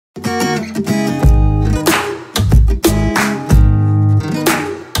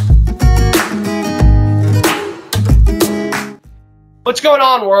What's going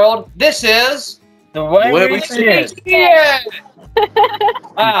on, world? This is The Way We See It.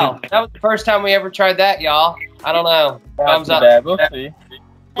 Wow, that was the first time we ever tried that, y'all. I don't know. Thumbs up. We'll see.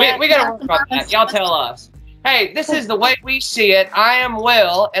 We gotta work on that. Y'all tell us. Hey, this is The Way We See It. I am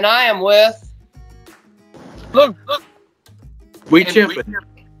Will, and I am with... Look. We chimping.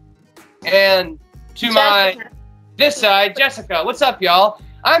 And to my this side, Jessica. What's up, y'all?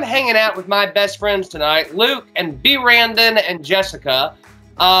 I'm hanging out with my best friends tonight, Luke and B. Randon and Jessica,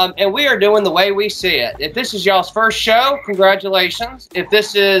 and we are doing The Way We See It. If this is y'all's first show, congratulations. If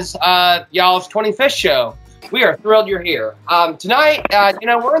this is y'all's 25th show, we are thrilled you're here. Tonight,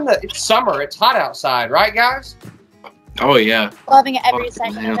 it's summer. It's hot outside, right, guys? Oh, yeah. Loving every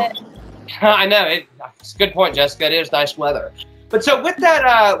second of it. I know. It's a good point, Jessica. It is nice weather. But so with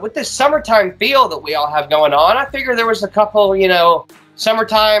that, with this summertime feel that we all have going on, I figured there was a couple,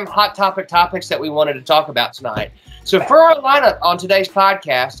 summertime hot topics that we wanted to talk about tonight. So for our lineup on today's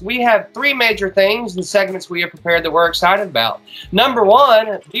podcast, we have three major things and segments we have prepared that we're excited about. Number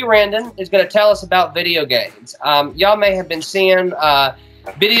one, B. Randon is going to tell us about video games. Y'all may have been seeing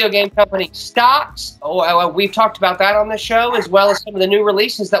video game company stocks. We've talked about that on this show, as well as some of the new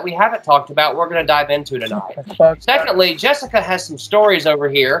releases that we haven't talked about we're going to dive into tonight. Secondly, Jessica has some stories over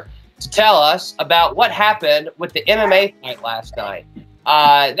here to tell us about what happened with the MMA fight last night.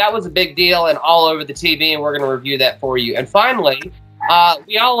 That was a big deal and all over the TV, and we're going to review that for you. And finally,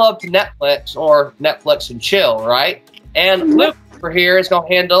 we all love to Netflix or Netflix and chill, right? And Luke over here is going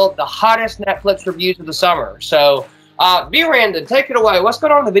to handle the hottest Netflix reviews of the summer. So, B. Randon, take it away. What's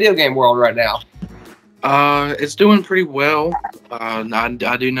going on in the video game world right now? It's doing pretty well.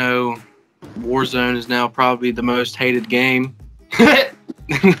 I do know Warzone is now probably the most hated game.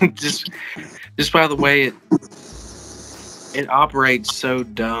 just by the way it operates so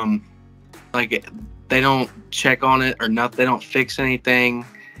dumb. Like, they don't check on it or nothing. They don't fix anything.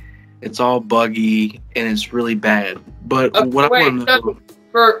 It's all buggy and it's really bad. But I want to know,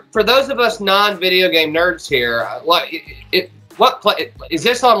 for those of us non-video game nerds here, is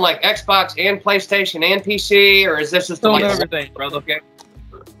this on like Xbox and PlayStation and PC, or is this just on everything, brother?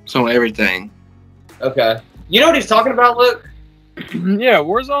 It's on everything. Okay. You know what he's talking about, Luke? Yeah,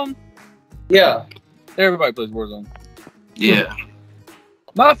 Warzone? Yeah. Everybody plays Warzone. Yeah.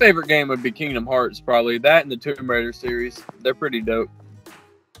 My favorite game would be Kingdom Hearts, probably. That and the Tomb Raider series. They're pretty dope.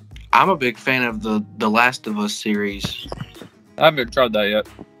 I'm a big fan of the Last of Us series. I haven't tried that yet.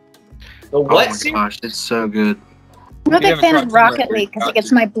 The what Oh series? my gosh, it's so good. I'm a big fan of Rocket League because it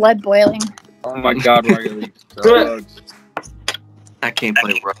gets my blood boiling. Oh my god, Rocket League sucks. I can't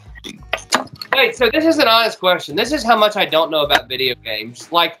play Rocket League. Wait, so this is an honest question. This is how much I don't know about video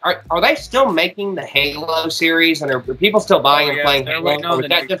games. Like, are they still making the Halo series, and are people still buying and playing Halo? Or is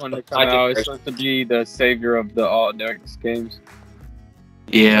that just one it's supposed to be the savior of the all next games?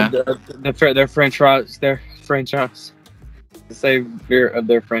 Yeah. Their franchise. The savior of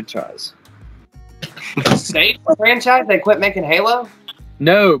their franchise. Save the franchise? They quit making Halo?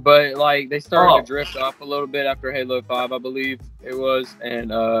 No, but like they started to drift off a little bit after Halo 5, I believe it was,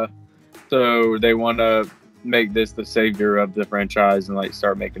 and so they want to make this the savior of the franchise and like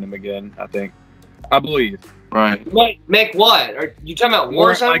start making them again. I believe. Right. Wait, make what? Are you talking about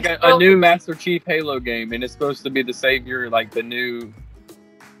Warzone? Like a new Master Chief Halo game, and it's supposed to be the savior, like the new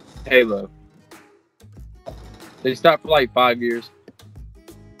Halo. They stopped for like 5 years.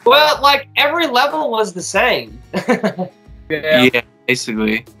 Well, like every level was the same. Yeah,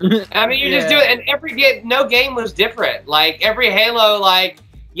 basically. I mean, you just do it, and every game, no game was different. Like every Halo, like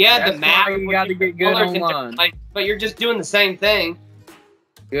the map. You got to get good online. But you're just doing the same thing.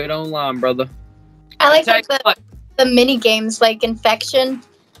 Good online, brother. I like the mini games like Infection.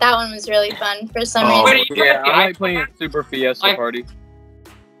 That one was really fun for some reason. Yeah, I like playing Super Fiesta Party.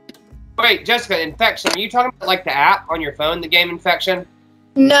 Wait, Jessica, Infection. Are you talking about like the app on your phone, the game Infection?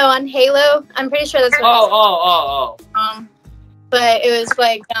 No, on Halo. I'm pretty sure that's what but it was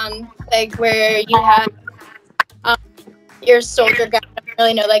like where you had your soldier guy. I don't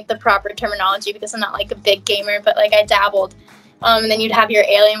really know like the proper terminology because I'm not like a big gamer, but like I dabbled. And then you'd have your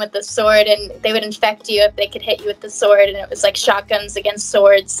alien with the sword, and they would infect you if they could hit you with the sword, and it was like shotguns against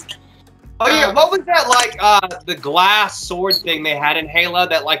swords. Oh yeah, what was that like? The glass sword thing they had in Halo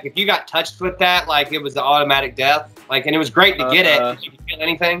that like if you got touched with that, like it was the automatic death. Like, and it was great to get it. Did you feel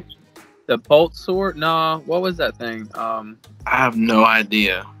anything? The bolt sword? No, what was that thing? I have no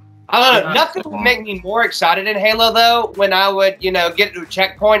idea. I don't know. Nothing would make me more excited in Halo though when I would, get to a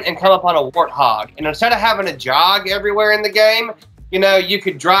checkpoint and come up on a warthog, and instead of having to jog everywhere in the game, you know, you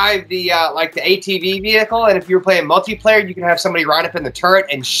could drive the like the ATV vehicle, and if you were playing multiplayer, you could have somebody ride up in the turret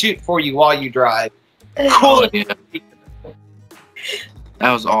and shoot for you while you drive. Cool. Yeah.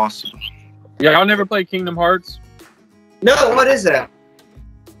 That was awesome. Yeah, y'all never played Kingdom Hearts? No, what is that?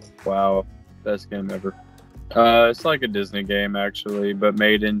 Wow, best game ever. It's like a Disney game actually, but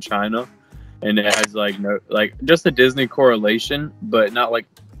made in China, and it has like just a Disney correlation, but not like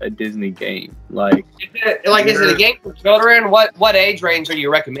a Disney game. Like, is it a game for children? What age range are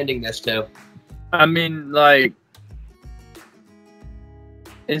you recommending this to? I mean, like,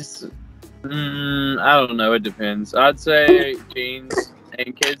 it's I don't know. It depends. I'd say teens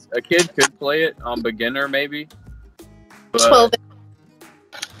and kids. A kid could play it on beginner maybe. But 12.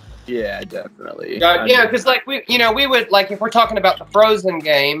 Yeah, definitely. Yeah, because like we would like if we're talking about the Frozen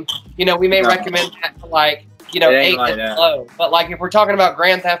game, you know, we may recommend that to like 8 and below. But like if we're talking about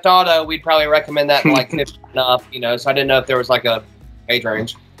Grand Theft Auto, we'd probably recommend that to like 15 and up. You know, so I didn't know if there was like a age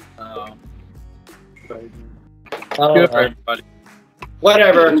range. Good for everybody.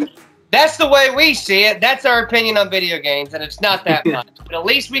 Whatever. That's the way we see it. That's our opinion on video games, and it's not that much. But at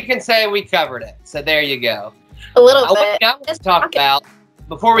least we can say we covered it. So there you go. A little bit. What I want to talk about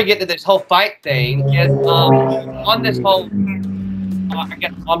before we get to this whole fight thing is on this whole I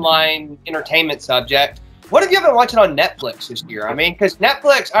guess online entertainment subject. What have you been watching on Netflix this year? I mean, because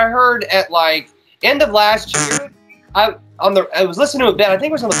Netflix, I heard at like end of last year, I was listening to a bit. I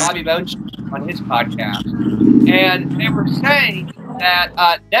think it was on the Bobby Bones on his podcast, and they were saying that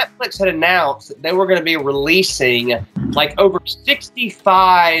Netflix had announced that they were going to be releasing like over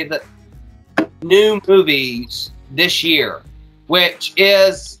 65 new movies this year, which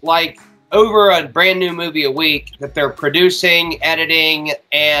is like over a brand new movie a week that they're producing, editing,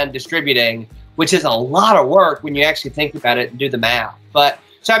 and distributing, which is a lot of work when you actually think about it and do the math. But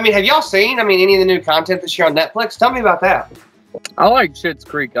so, I mean, have y'all seen, any of the new content this year on Netflix? Tell me about that. I like Schitt's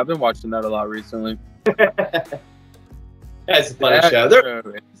Creek. I've been watching that a lot recently. That's a funny show.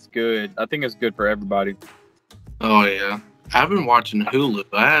 It's good. I think it's good for everybody. Oh, yeah. I've been watching Hulu.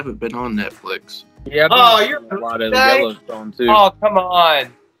 I haven't been on Netflix. Yeah, you're a lot of Yellowstone, too. Oh, come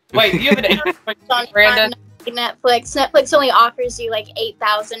on. Wait, you have an Brandon? Netflix only offers you like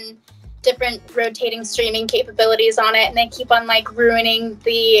 8,000 different rotating streaming capabilities on it, and they keep on like ruining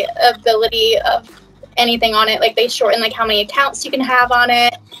the ability of anything on it. Like they shorten like how many accounts you can have on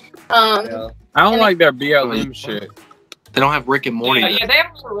it. I don't like their BLM shit. They don't have Rick and Morty. Yeah, they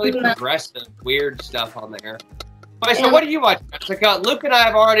have some really progressive, weird stuff on there. Wait, so what do you watch, Jessica? Luke and I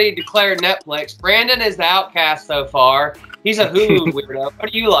have already declared Netflix. Brandon is the outcast so far. He's a Hulu weirdo.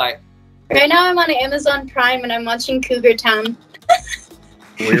 What do you like? Right now I'm on Amazon Prime and I'm watching Cougar Town.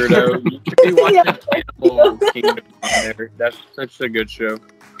 Weirdo. You should be watching Animal Kingdom on there. That's such a good show.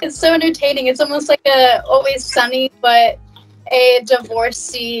 It's so entertaining. It's almost like a Always Sunny, but a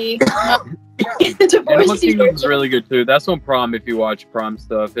divorcee. Animal Kingdom's really good too. That's on Prime if you watch Prime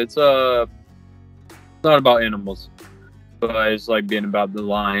stuff. It's not about animals, but it's like being about the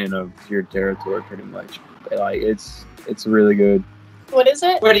lion of your territory, pretty much. Like it's really good. What is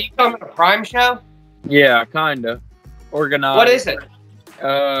it? What, are you talking about a Prime show? Yeah, kinda. Organized. What is it?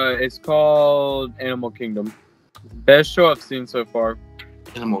 It's called Animal Kingdom. Best show I've seen so far.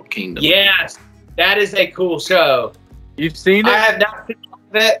 Animal Kingdom. Yes, that is a cool show. You've seen it? I have not seen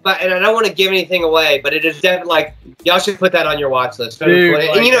it, and I don't want to give anything away, but it is definitely like y'all should put that on your watch list. Dude,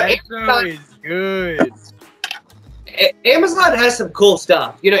 and that show is good. Amazon has some cool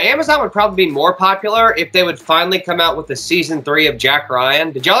stuff. Amazon would probably be more popular if they would finally come out with the season 3 of Jack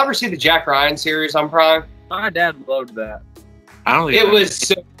Ryan. Did y'all ever see the Jack Ryan series on Prime? My dad loved that. I don't think it was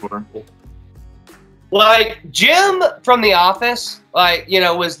so cool. Like Jim from The Office,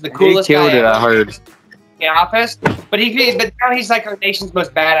 was the coolest guy. He killed it, I heard. The Office, but now he's like our nation's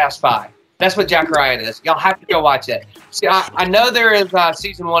most badass spy. That's what Jack Ryan is. Y'all have to go watch it. See, I know there is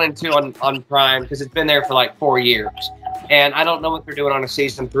season 1 and 2 on Prime because it's been there for like 4 years, and I don't know what they're doing on a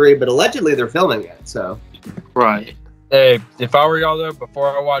season 3, but allegedly they're filming it. So, right. Hey, if I were y'all though,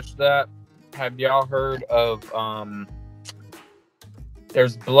 before I watched that, have y'all heard of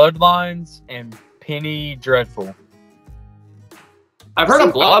there's Bloodlines and Penny Dreadful? I've heard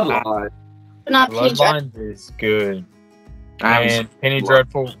of Bloodlines. Not Bloodlines is good. And Penny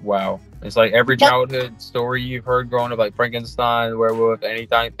Dreadful, wow. It's like every childhood story you've heard growing up, like Frankenstein, werewolf,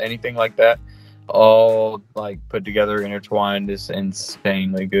 anything like that, all like put together, intertwined, is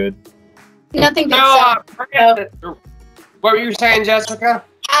insanely good. Nothing beats What were you saying, Jessica?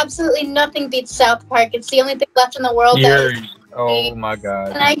 Absolutely nothing beats South Park. It's the only thing left in the world oh my god.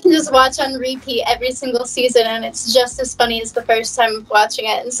 And I can just watch on repeat every single season, and it's just as funny as the first time of watching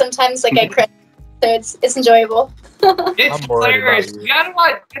it. And sometimes I cry. it's enjoyable. It's hilarious. You gotta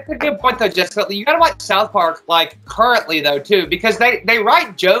watch. That's a good point, though, Jessica. You gotta watch South Park, like currently, though, too, because they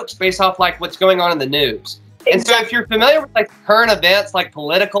write jokes based off like what's going on in the news. And so, if you're familiar with like current events, like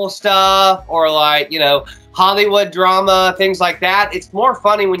political stuff, or like Hollywood drama, things like that, it's more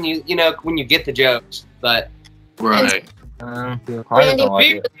funny when you get the jokes. But right. Randy,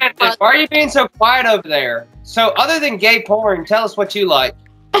 why are you being so quiet over there? So, other than gay porn, tell us what you like.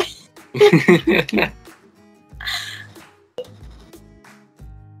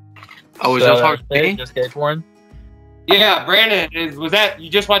 Oh, is that talking gay? Just gay porn? Yeah, Brandon, was that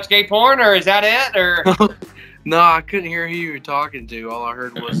you just watch gay porn, or is that it? Or no, I couldn't hear who you were talking to. All I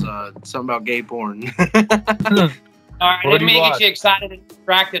heard was something about gay porn. All right, I didn't mean to get you excited and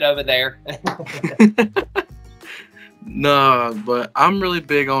distracted over there. No, but I'm really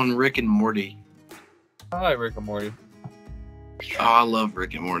big on Rick and Morty. I like Rick and Morty. Oh, I love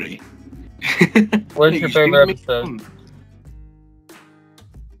Rick and Morty. What's your favorite episode?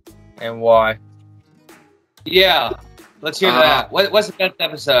 And why? Yeah, let's hear that. What's the best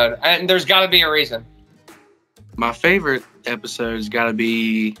episode? And there's got to be a reason. My favorite episode's got to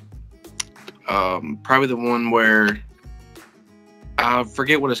be probably the one where I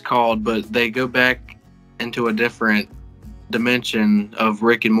forget what it's called, but they go back into a different dimension of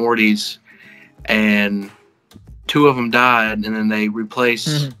Rick and Morty's, and two of them died, and then they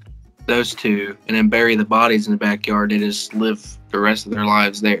replace those two, and then bury the bodies in the backyard. They just live the rest of their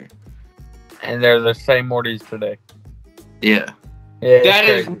lives there. And they're the same Mortys today. Yeah. Yeah, that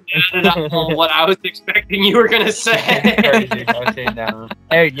is not what I was expecting you were going to say. Crazy.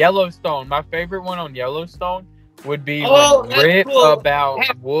 Hey, Yellowstone. My favorite one on Yellowstone would be when Rip about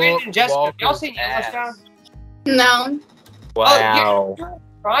Whoop Walker's y'all seen Yellowstone? No. Wow. Oh, you're a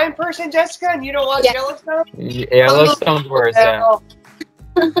crime person, Jessica, and you don't watch Yellowstone? Yellowstone's where it's at.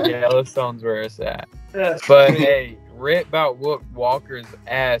 Yellowstone's where it's at. But hey, Rip about Whoop Walker's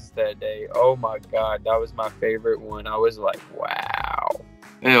ass that day. Oh my god, that was my favorite one. I was like, wow.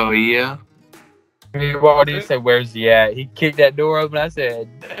 Hell yeah. What did you say? Where's he at? He kicked that door open. I said,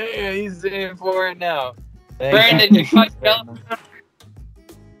 damn, he's in for it now. Brandon, you watch Yellowstone?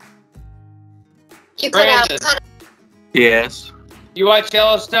 Brandon. Yes. You watch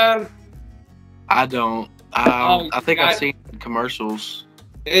Yellowstone? I don't. I think I've seen commercials.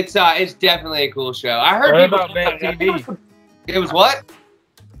 It's definitely a cool show. I heard what people about Vet TV. It was what?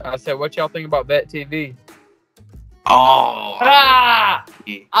 I said, what y'all think about Vet TV? Oh.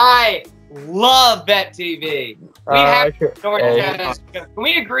 I love Vet TV. We have Can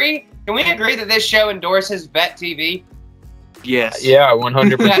we agree? Can we agree that this show endorses Vet TV? Yes. Yeah,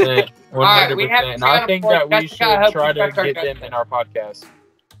 100%. 100%. Right, and I think that we should try to get them in our podcast.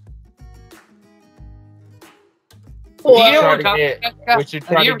 We should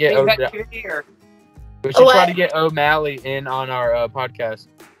try to get O'Malley in on our podcast.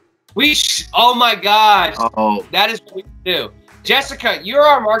 Oh my gosh. Oh. That is what we do. Jessica, you're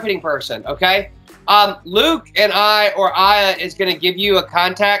our marketing person, okay? Luke and Aya is going to give you a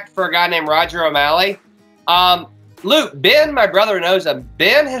contact for a guy named Roger O'Malley. Luke, Ben, my brother, knows him.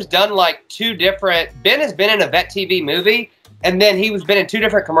 Ben has done like Ben has been in a Vet TV movie, and then he was been in 2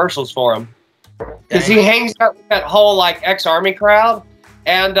 different commercials for him. Because he hangs out with that whole like ex-Army crowd.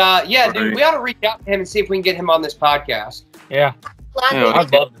 And dude, we ought to reach out to him and see if we can get him on this podcast. Yeah.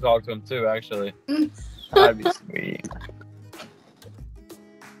 I'd love to talk to him too, actually. That'd be sweet.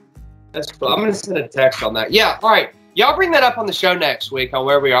 That's cool. I'm going to send a text on that. Yeah, all right. Y'all bring that up on the show next week on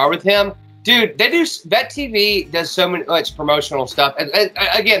where we are with him. Dude, Vet TV does so much promotional stuff. And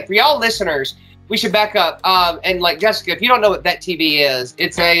again, for y'all listeners, we should back up. And like Jessica, if you don't know what Vet TV is,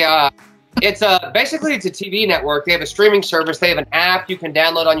 basically it's a TV network. They have a streaming service. They have an app you can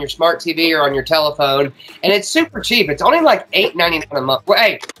download on your smart TV or on your telephone, and it's super cheap. It's only like $8.99 a month.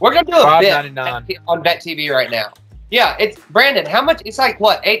 Hey, we're gonna do a bit on Vet TV right now. Yeah, it's Brandon. How much? It's like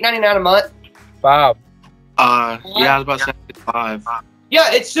what, $8.99 a month? $5. Yeah, I was about to say $5.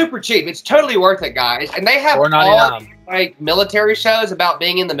 Yeah, it's super cheap. It's totally worth it, guys. And they have all like military shows about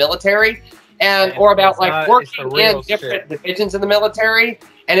being in the military, or about like working in different divisions in the military.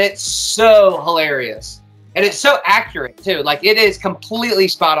 And it's so hilarious. And it's so accurate, too. Like, it is completely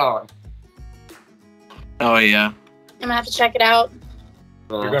spot on. Oh, yeah. I'm going to have to check it out.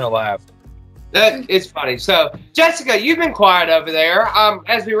 You're going to laugh. It's funny. So, Jessica, you've been quiet over there.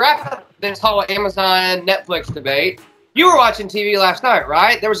 As we wrap up this whole Amazon Netflix debate, you were watching TV last night,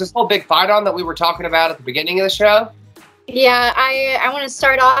 right? There was this whole big fight on that we were talking about at the beginning of the show. Yeah, I want to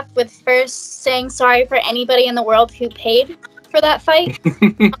start off with first saying sorry for anybody in the world who paid for that fight.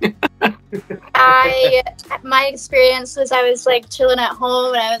 My experience was I was like chilling at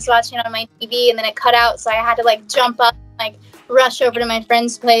home and I was watching it on my TV and then it cut out, so I had to like jump up, like rush over to my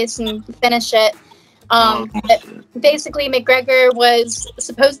friend's place and finish it. Basically, McGregor was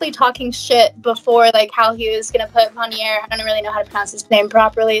supposedly talking shit before, like how he was gonna put Poirier. I don't really know how to pronounce his name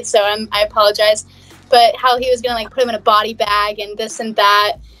properly, so I apologize. But how he was gonna like put him in a body bag and this and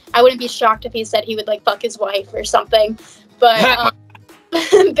that. I wouldn't be shocked if he said he would like fuck his wife or something. But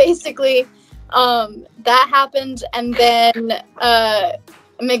basically, that happened, and then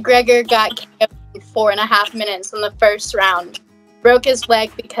McGregor got KO'd in 4.5 minutes in the first round. Broke his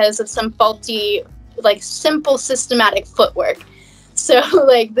leg because of some faulty, like simple systematic footwork. So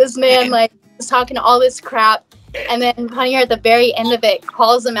like this man like was talking all this crap, and then Poirier at the very end of it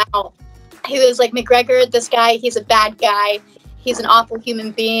calls him out. He was like, McGregor, this guy, he's a bad guy. He's an awful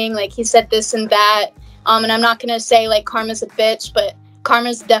human being. Like he said this and that. And I'm not gonna say like karma's a bitch, but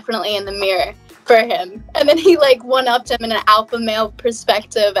karma's definitely in the mirror for him. And then he like one-upped him in an alpha male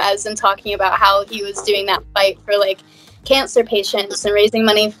perspective, as in talking about how he was doing that fight for like cancer patients and raising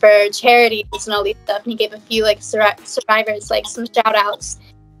money for charities and all these stuff. And he gave a few like survivors like some shout outs.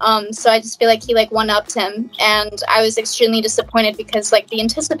 So I just feel like he like one-upped him, and I was extremely disappointed because like the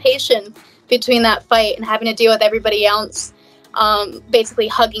anticipation between that fight and having to deal with everybody else basically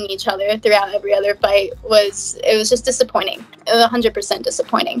hugging each other throughout every other fight was just disappointing. It was 100%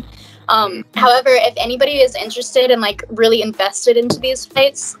 disappointing. However, if anybody is interested and like really invested into these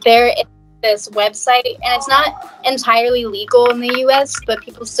fights, there is this website, and it's not entirely legal in the US, but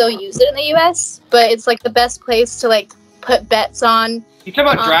people still use it in the US. But it's like the best place to like put bets on. You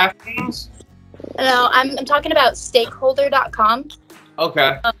talking about DraftKings? No, I'm talking about stakeholder.com.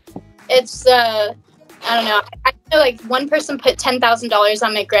 Okay. It's I don't know. I know like one person put $10,000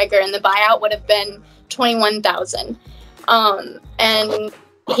 on McGregor, and the buyout would have been $21,000. And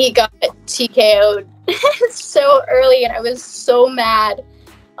he got TKO'd so early, and I was so mad.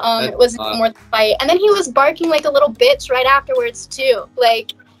 It wasn't even worth the fight. And then he was barking like a little bitch right afterwards too.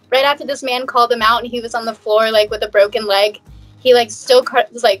 Like right after this man called him out, and he was on the floor like with a broken leg, he like still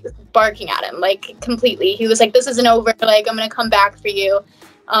was like barking at him like completely. He was like, "This isn't over. Like I'm gonna come back for you."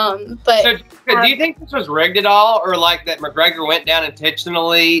 But so, do you think this was rigged at all, or like that McGregor went down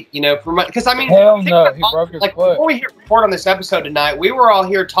intentionally? You know, because I mean, hell no, he broke his foot. Before we report on this episode tonight, we were all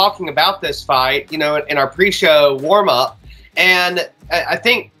here talking about this fight, you know, in our pre-show warm-up, and I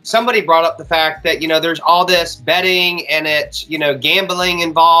think somebody brought up the fact that, you know, there's all this betting and it's, you know, gambling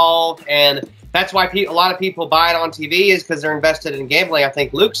involved, and that's why a lot of people buy it on TV is because they're invested in gambling, I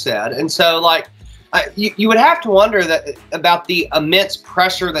think Luke said. And so, like, you would have to wonder that about the immense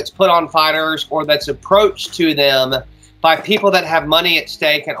pressure that's put on fighters, or that's approached to them by people that have money at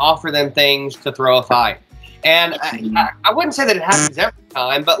stake and offer them things to throw a fight. And I wouldn't say that it happens every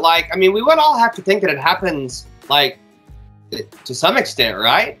time, but, like, I mean, we would all have to think that it happens, like, to some extent,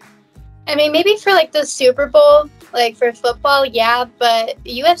 right? I mean, maybe for like the Super Bowl, like for football, yeah, but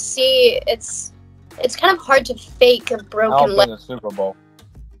UFC, it's kind of hard to fake a broken leg. The Super Bowl.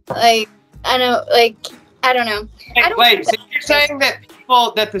 Like, I know, like, I don't know. Hey, wait, so you're saying that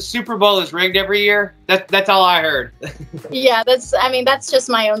that the Super Bowl is rigged every year? That's all I heard. Yeah, that's just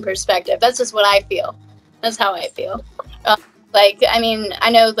my own perspective. That's just what I feel. That's how I feel. Like, I mean, I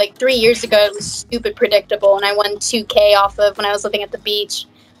know, like, 3 years ago, it was stupid predictable, and I won $2K off of, when I was living at the beach,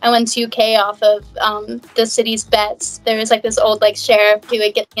 I won $2K off of the city's bets. There was, like, this old, like, sheriff who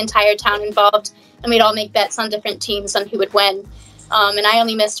would get the entire town involved, and we'd all make bets on different teams on who would win. And I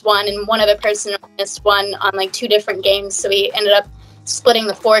only missed one, and one other person missed one on, like, 2 different games, so we ended up splitting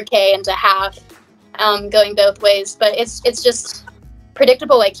the 4K into half, going both ways. But it's just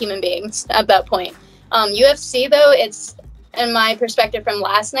predictable like human beings at that point. UFC, though, it's... in my perspective from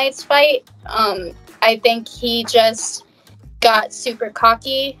last night's fight, I think he just got super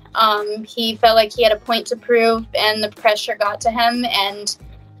cocky. He felt like he had a point to prove, and the pressure got to him, and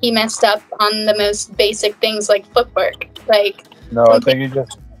he messed up on the most basic things like footwork. Like, no, I think he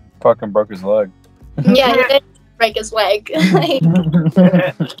just fucking broke his leg. Yeah, he did break his leg. Like,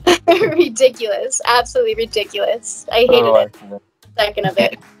 ridiculous. Absolutely ridiculous. I hated it. Second of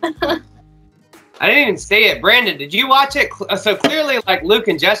it. I didn't even see it. Brandon, did you watch it? So clearly, like Luke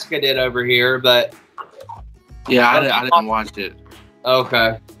and Jessica did over here, but... Yeah, I didn't watch it.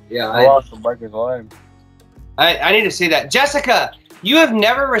 Okay. Yeah. I watched him break his leg. I need to see that. Jessica, you have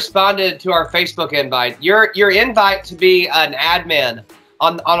never responded to our Facebook invite. Your invite to be an admin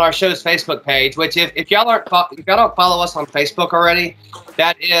on our show's Facebook page, which if y'all don't follow us on Facebook already,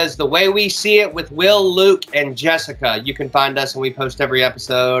 that is The Way We See It with Will, Luke, and Jessica. You can find us, and we post every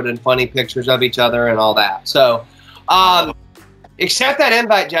episode and funny pictures of each other and all that. So, accept that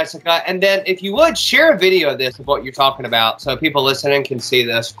invite, Jessica, and then if you would, share a video of this of what you're talking about so people listening can see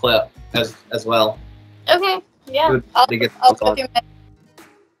this clip as well. Okay, yeah. I'll put your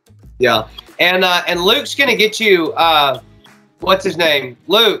Yeah, and Luke's gonna get you. What's his name?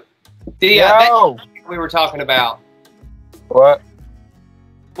 Luke. That we were talking about. What?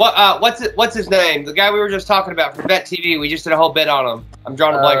 What's his name? The guy we were just talking about from Bet TV. We just did a whole bit on him. I'm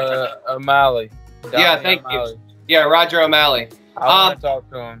drawing a blank. O'Malley. Yeah, thank you. Yeah, Roger O'Malley. I want to talk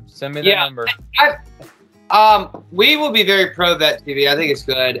to him. Send me the number. We will be very pro Vet TV. I think it's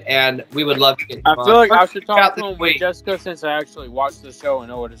good, and we would love to get him I feel like I should talk to him him with Jessica since I actually watched the show and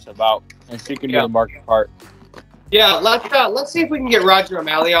know what it's about, and she can do the market part. Yeah, let's see if we can get Roger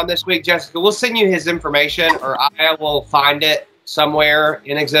O'Malley on this week, Jessica. We'll send you his information, or I will find it somewhere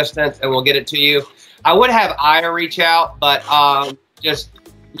in existence, and we'll get it to you. I would have Aya reach out, but just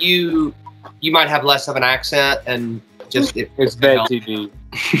you might have less of an accent, and just it's Bet TV.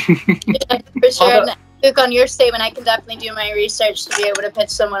 Yeah, for sure. Luke, on your statement, I can definitely do my research to be able to pitch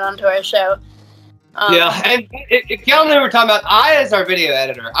someone onto our show. Yeah, and if y'all know we're talking about, Aya is our video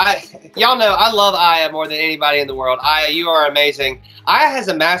editor. Y'all know I love Aya more than anybody in the world. Aya, you are amazing. Aya has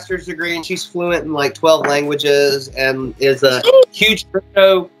a master's degree and she's fluent in like 12 languages and is a huge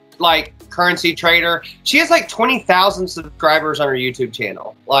crypto currency trader. She has like 20,000 subscribers on her YouTube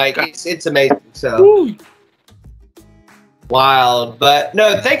channel. Like it's amazing. So. Woo. Wild, but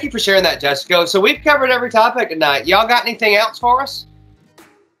no, thank you for sharing that, Jessica. So we've covered every topic tonight. Y'all got anything else for us?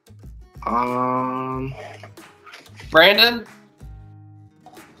 Brandon?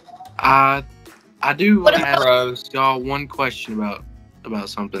 I do want to ask y'all one question about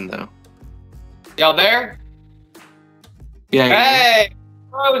something though. Y'all there? Yeah. Hey,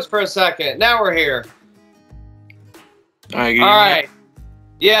 froze for a second. Now we're here. All right.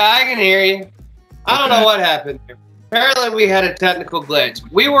 Yeah, I can hear you. I don't know what happened here. Apparently, we had a technical glitch.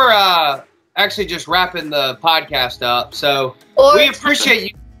 We were actually just wrapping the podcast up, so we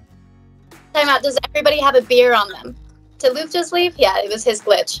appreciate you. Time out. Does everybody have a beer on them? Did Luke just leave? Yeah, it was his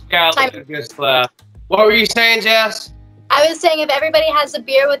glitch. Yeah, Luke just left. What were you saying, Jess? I was saying if everybody has a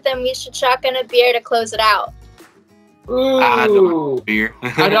beer with them, we should shotgun a beer to close it out. Ooh. I don't have a beer.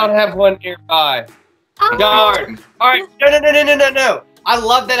 I don't have one nearby. Oh. Darn. All right. No. I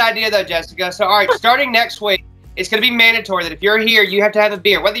love that idea, though, Jessica. So, all right, starting next week, it's going to be mandatory that if you're here, you have to have a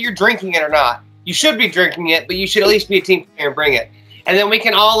beer, whether you're drinking it or not. You should be drinking it, but you should at least be a team player and bring it. And then we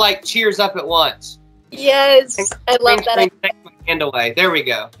can all, cheers up at once. Yes, I love that. Hand away. There we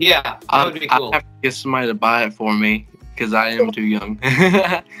go. Yeah, that would be cool. I have to get somebody to buy it for me because I am too young.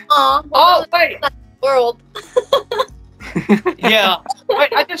 Aw. Wait. World. Yeah.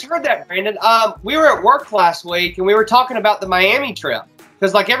 Wait, I just heard that, Brandon. We were at work last week, and we were talking about the Miami trip.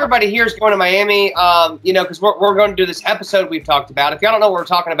 Because, everybody here is going to Miami, because we're going to do this episode we've talked about. If y'all don't know what we're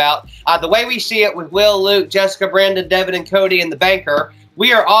talking about, the way we see it with Will, Luke, Jessica, Brandon, Devin, and Cody, and the banker,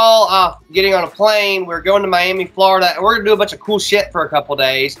 we are all getting on a plane. We're going to Miami, Florida, and we're going to do a bunch of cool shit for a couple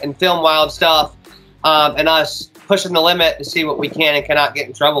days and film wild stuff and us pushing the limit to see what we can and cannot get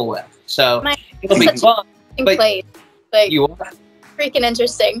in trouble with. So, it'll be fun. Place. You are? Freaking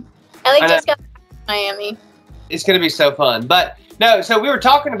interesting. I just got to Miami. It's going to be so fun. But... no, so we were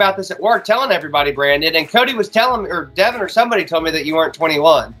talking about this at work, telling everybody, Brandon, and Cody was telling me, or Devin or somebody told me that you weren't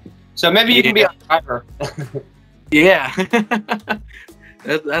 21. So maybe you can be a driver. Yeah.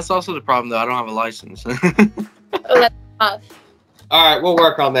 That's also the problem, though. I don't have a license. Oh, that's tough. All right, we'll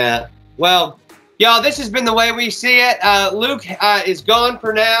work on that. Well, y'all, this has been the way we see it. Luke is gone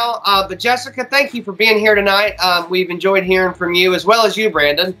for now, but Jessica, thank you for being here tonight. We've enjoyed hearing from you, as well as you,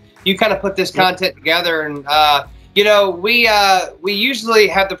 Brandon. You kind of put this content together, and we usually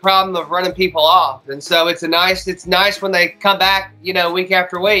have the problem of running people off, and so it's nice when they come back, week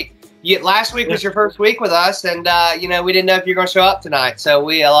after week. Last week was your first week with us, and we didn't know if you're going to show up tonight, so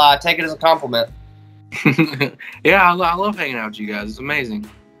we'll take it as a compliment. Yeah, I love hanging out with you guys. It's amazing.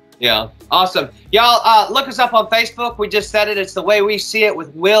 Yeah, awesome. Y'all, look us up on Facebook. We just said it. It's The Way We See It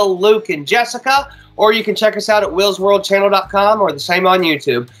with Will, Luke, and Jessica, or you can check us out at willsworldchannel.com or the same on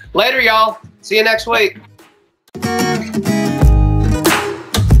YouTube. Later, y'all. See you next week.